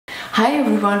Hi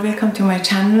everyone, welcome to my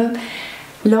channel.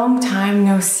 Long time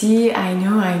no see, I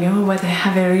know, but I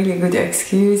have a really good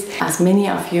excuse. As many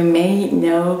of you may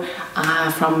know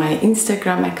from my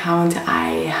Instagram account,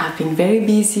 I have been very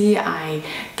busy. I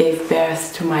gave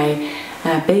birth to my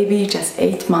baby just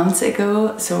 8 months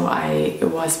ago, so I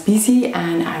was busy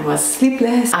and I was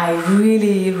sleepless. I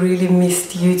really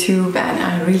missed YouTube, and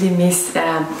I really missed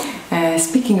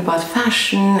speaking about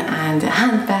fashion and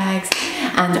handbags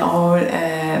and all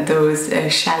those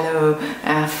shallow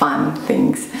fun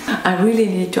things. I really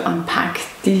need to unpack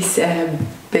this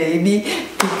baby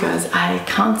because I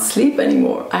can't sleep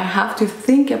anymore. I have to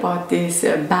think about this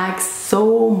bag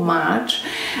so much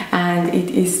and it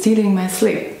is stealing my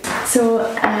sleep. So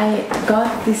I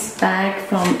got this bag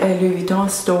from a Louis Vuitton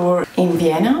store in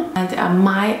Vienna, and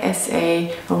my SA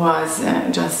was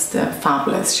just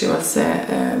fabulous. She was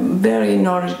very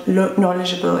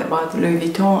knowledgeable about Louis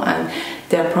Vuitton and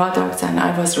their products, and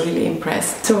I was really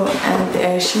impressed. So,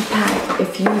 and she packed a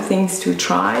few things to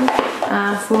try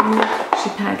for me. She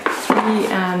packed 3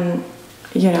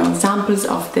 samples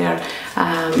of their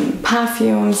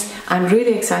perfumes. I'm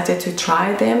really excited to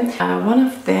try them. One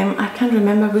of them, I can't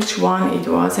remember which one it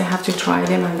was. I have to try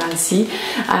them and then see.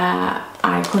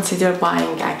 I consider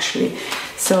buying actually.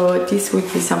 So this would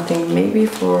be something maybe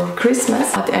for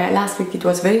Christmas. But last week it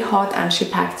was very hot, and she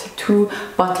packed 2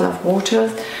 bottles of water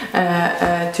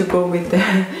to go with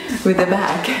the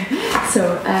bag.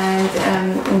 So, and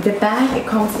the bag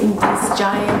comes in this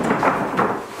giant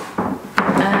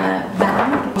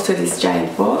bag, also this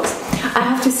giant box. I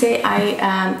have to say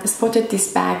I spotted this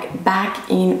bag back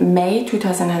in May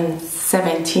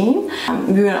 2017.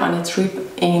 We were on a trip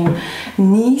in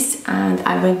Nice, and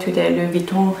I went to the Louis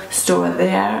Vuitton store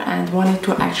there and wanted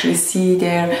to actually see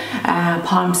their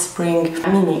Palm Spring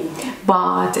mini,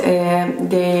 but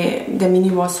the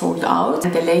mini was sold out,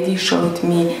 and the lady showed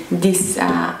me this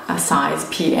size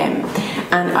PM,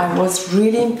 and I was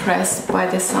really impressed by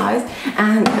the size.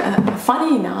 And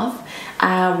funny enough,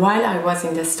 while I was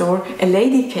in the store, a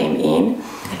lady came in,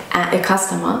 a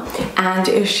customer, and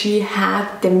she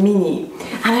had the mini,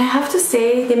 and I have to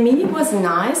say the mini was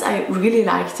nice. I really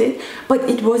liked it, but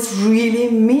it was really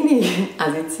mini,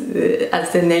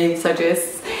 as the name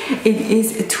suggests. It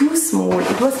is too small.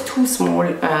 It was too small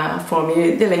for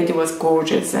me. The lady was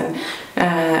gorgeous, and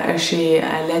she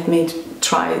let me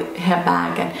try her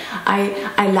bag, and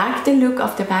I like the look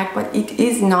of the bag, but it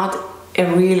is not a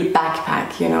real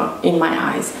backpack, you know, in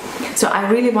my eyes. So I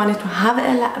really wanted to have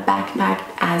a backpack,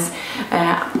 as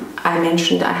I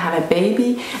mentioned, I have a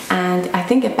baby, and I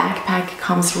think a backpack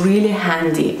comes really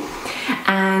handy.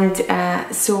 And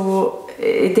so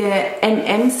the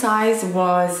MM size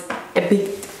was a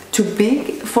bit too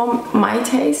big for my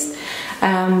taste,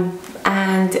 and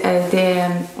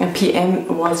the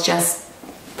PM was just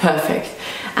perfect,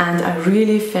 and I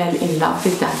really fell in love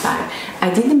with that bag. I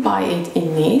didn't buy it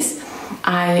in Nice.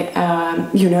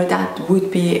 That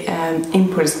would be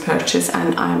impulse purchase,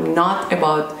 and I'm not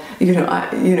about,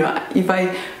 if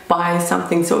I buy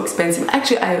something so expensive,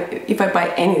 actually if I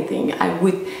buy anything, I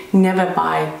would never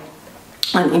buy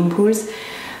on impulse.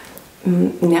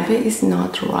 Never is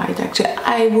not right, actually.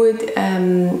 I would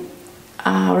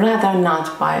rather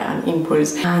not buy on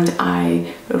impulse, and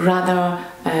I rather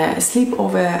sleep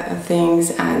over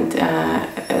things and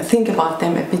think about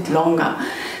them a bit longer.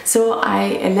 So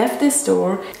I left the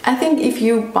store. I think if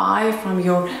you buy from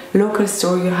your local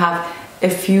store, you have a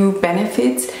few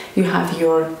benefits. You have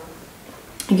your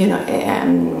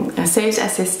a sales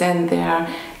assistant there,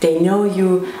 they know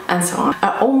you, and so on.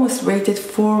 I almost waited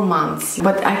 4 months,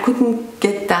 but I couldn't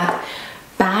get that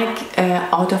bag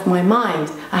out of my mind.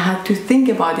 I had to think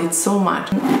about it so much.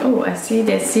 Oh, I see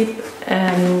the zip,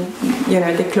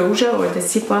 the closure or the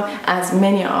zipper, as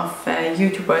many of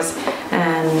YouTubers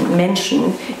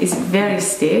mention, is very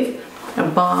stiff,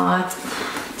 but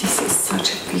this is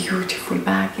such a beautiful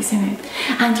bag, isn't it?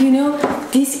 And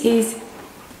this is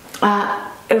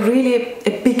really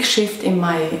a big shift in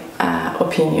my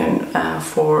opinion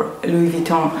for Louis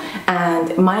Vuitton,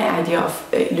 and my idea of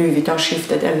Louis Vuitton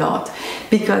shifted a lot,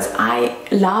 because I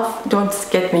love, don't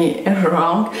get me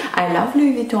wrong, I love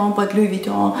Louis Vuitton, but Louis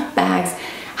Vuitton bags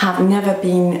have never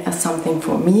been something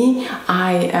for me.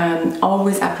 I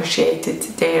always appreciated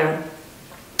their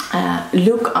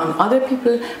look on other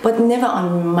people, but never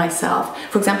on myself.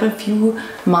 For example, a few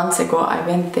months ago I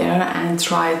went there and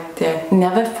tried the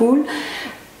Never Full,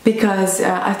 because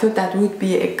I thought that would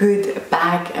be a good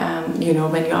bag,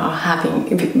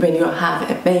 when you have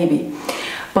a baby.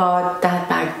 But that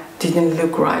bag didn't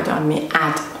look right on me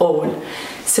at all.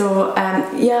 So and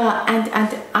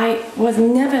I was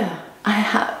never,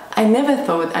 I never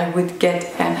thought I would get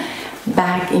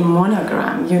bag in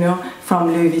monogram, you know,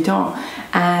 from Louis Vuitton.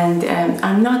 And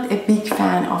I'm not a big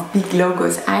fan of big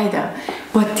logos either.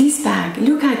 But this bag,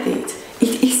 look at it.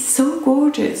 It is so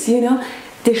gorgeous, you know.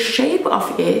 The shape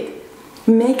of it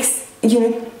makes, you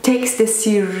know, takes the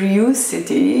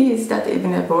seriousity, is that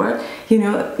even a word, you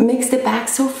know, makes the bag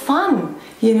so fun,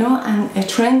 you know, and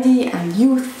trendy and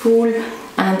youthful,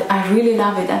 and I really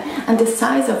love it. And the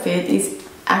size of it is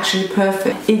actually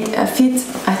perfect. It fits,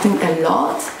 I think, a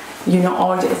lot, you know,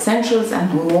 all the essentials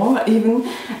and more even,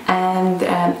 and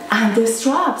the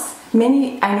straps.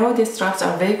 I know the straps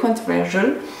are very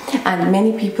controversial, and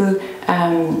many people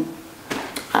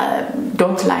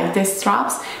don't like the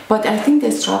straps, but I think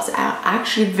the straps are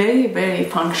actually very, very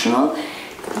functional.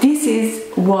 This is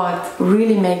what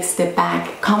really makes the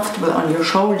bag comfortable on your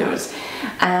shoulders.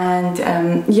 And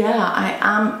yeah, I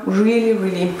am really,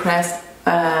 really impressed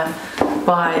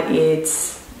by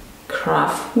its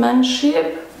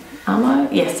craftsmanship. Am I?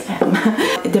 Yes, I am.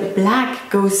 The black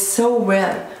goes so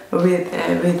well with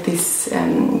this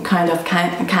kind of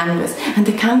canvas, and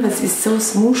the canvas is so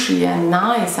smooshy and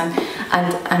nice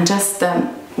and just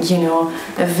you know,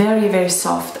 very, very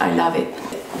soft. I love it.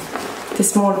 The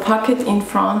small pocket in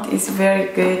front is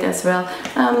very good as well,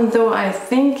 though I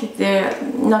think there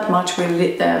not much will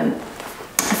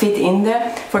fit in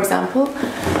there. For example,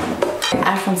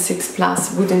 iPhone 6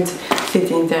 Plus wouldn't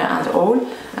fit in there at all.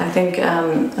 I think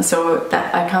so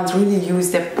that I can't really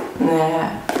use the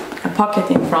a pocket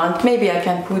in front. Maybe I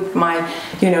can put my,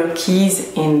 you know,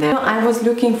 keys in there. I was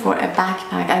looking for a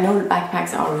backpack. I know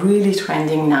backpacks are really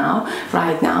trending now,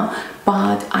 right now,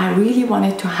 but I really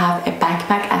wanted to have a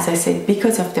backpack, as I said,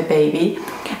 because of the baby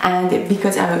and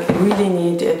because I really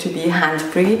need to be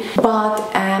hands-free. But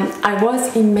I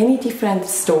was in many different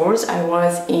stores. I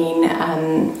was in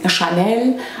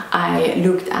Chanel, I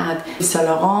looked at Saint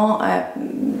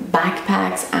Laurent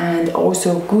backpacks, and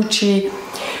also Gucci,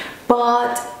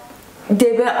 but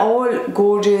they were all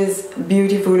gorgeous,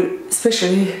 beautiful,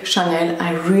 especially Chanel.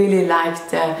 I really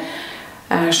liked the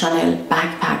Chanel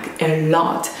backpack a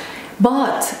lot.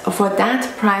 But for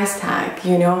that price tag,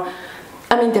 you know,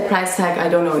 I mean, the price tag, I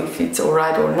don't know if it's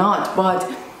alright or not,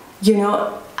 but, you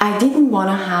know, I didn't want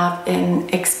to have an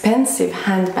expensive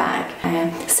handbag,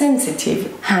 a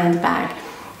sensitive handbag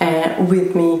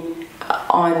with me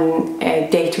on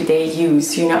day-to-day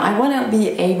use. You know, I want to be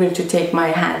able to take my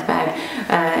handbag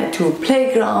to a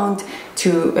playground, to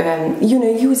you know,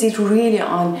 use it really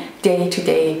on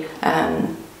day-to-day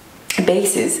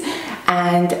basis.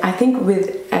 And I think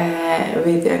with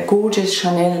a gorgeous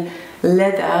Chanel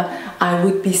leather, I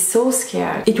would be so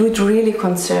scared. It would really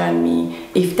concern me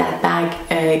if that bag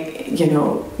you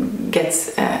know,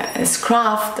 gets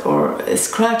scuffed or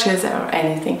scratches or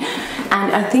anything.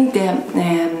 And I think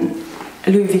the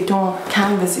Louis Vuitton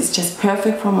canvas is just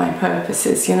perfect for my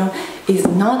purposes, you know. It's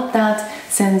not that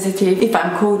sensitive. If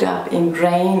I'm caught up in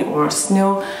rain or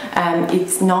snow,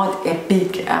 it's not a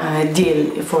big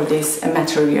deal for this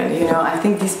material, you know. I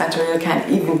think this material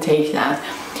can even take that.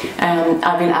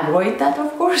 I will avoid that,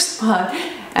 of course, but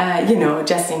you know,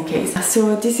 just in case.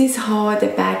 So this is how the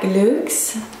bag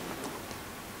looks.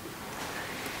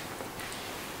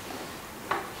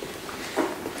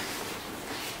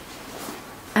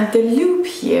 And the loop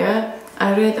here,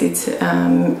 I read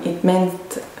it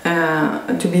meant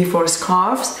to be for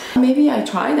scarves. Maybe I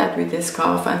try that with the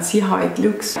scarf and see how it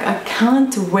looks. I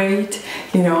can't wait,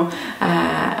 you know,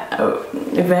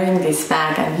 wearing this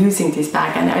bag and using this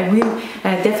bag, and I will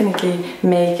definitely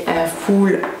make a full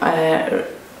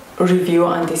review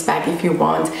on this bag if you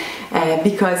want,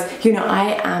 because, you know,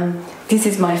 this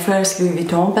is my first Louis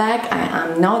Vuitton bag. I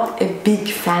am not a big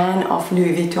fan of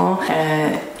Louis Vuitton.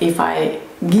 If I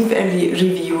give a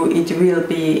review, it will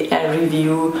be a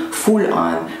review full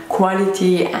on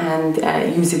quality and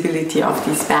usability of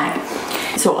this bag.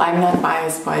 So I'm not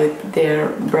biased by their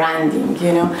branding,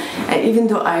 you know, even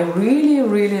though I really,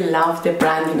 really love the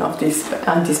branding of this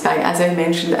bag. As I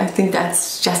mentioned, I think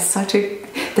that's just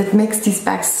that makes this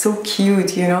bag so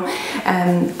cute, you know,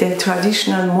 and the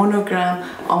traditional monogram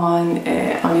on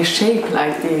a shape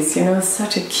like this, you know,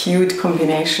 such a cute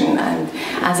combination. And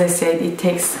as I said, it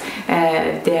takes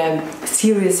the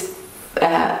serious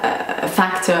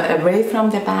factor away from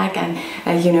the bag,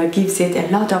 and you know, gives it a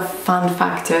lot of fun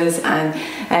factors, and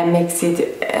makes it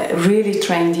really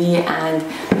trendy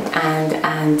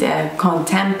and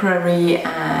contemporary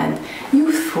and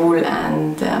youthful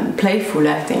and playful.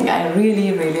 I think I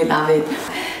really, really love it.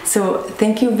 So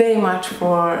thank you very much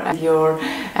for your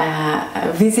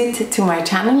visit to my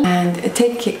channel, and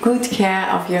take good care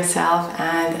of yourself,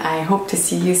 and I hope to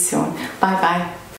see you soon. Bye bye.